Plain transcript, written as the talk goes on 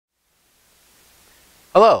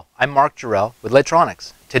Hello, I'm Mark Jarrell with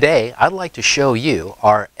LEDtronics. Today I'd like to show you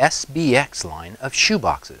our SBX line of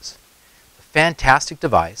shoeboxes. A fantastic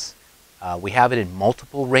device. We have it in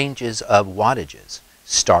multiple ranges of wattages,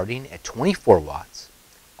 starting at 24 watts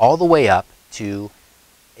all the way up to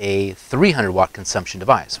a 300 watt consumption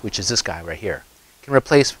device, which is this guy right here. It can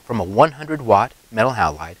replace from a 100 watt Metal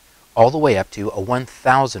Halide all the way up to a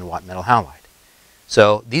 1000 watt Metal Halide.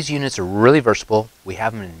 So these units are really versatile. We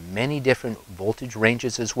have them in many different voltage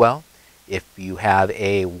ranges as well. If you have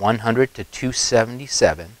a 100 to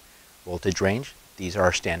 277 voltage range, these are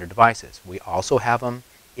our standard devices. We also have them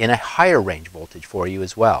in a higher range voltage for you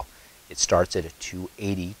as well. It starts at a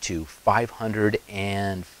 280 to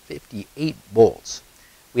 558 volts.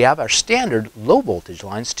 We have our standard low voltage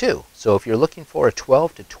lines too. So if you're looking for a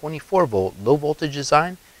 12 to 24 volt low voltage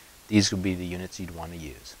design, these would be the units you'd want to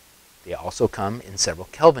use. They also come in several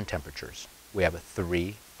Kelvin temperatures. We have a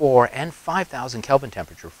 3, 4, and 5,000 Kelvin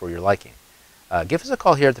temperature for your liking. Give us a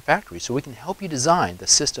call here at the factory so we can help you design the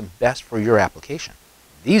system best for your application.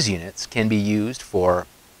 These units can be used for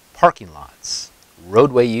parking lots,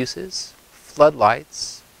 roadway uses,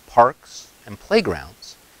 floodlights, parks, and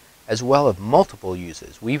playgrounds, as well as multiple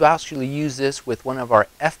uses. We've actually used this with one of our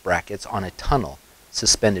F brackets on a tunnel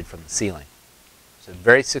suspended from the ceiling. It's a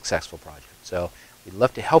very successful project. So we'd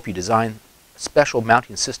love to help you design a special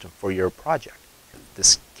mounting system for your project.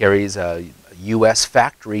 This carries a US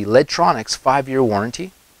factory LEDtronics 5-year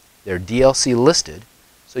warranty. They're DLC listed,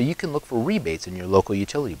 so you can look for rebates in your local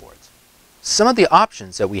utility boards. Some of the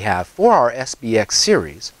options that we have for our SBX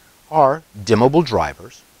series are dimmable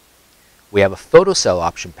drivers. We have a photocell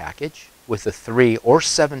option package with a 3 or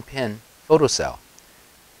 7 pin photocell.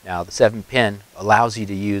 Now the 7 pin allows you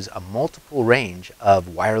to use a multiple range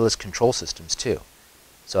of wireless control systems too.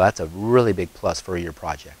 So that's a really big plus for your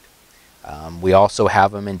project. We also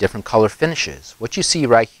have them in different color finishes. What you see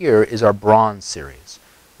right here is our bronze series.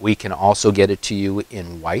 We can also get it to you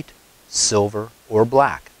in white, silver, or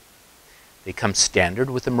black. They come standard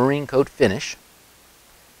with a marine coat finish.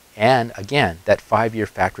 And again, that 5-year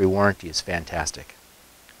factory warranty is fantastic.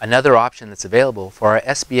 Another option that's available for our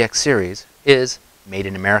SBX series is Made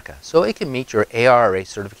in America, so it can meet your ARRA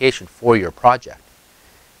certification for your project.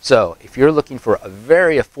 So if you're looking for a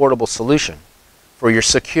very affordable solution for your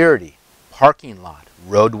security, parking lot,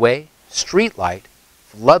 roadway, street light,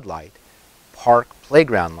 floodlight, park,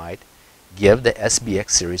 playground light, give the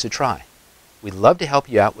SBX series a try. We'd love to help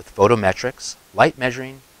you out with photometrics, light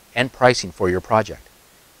measuring, and pricing for your project.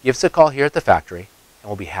 Give us a call here at the factory and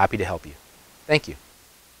we'll be happy to help you. Thank you.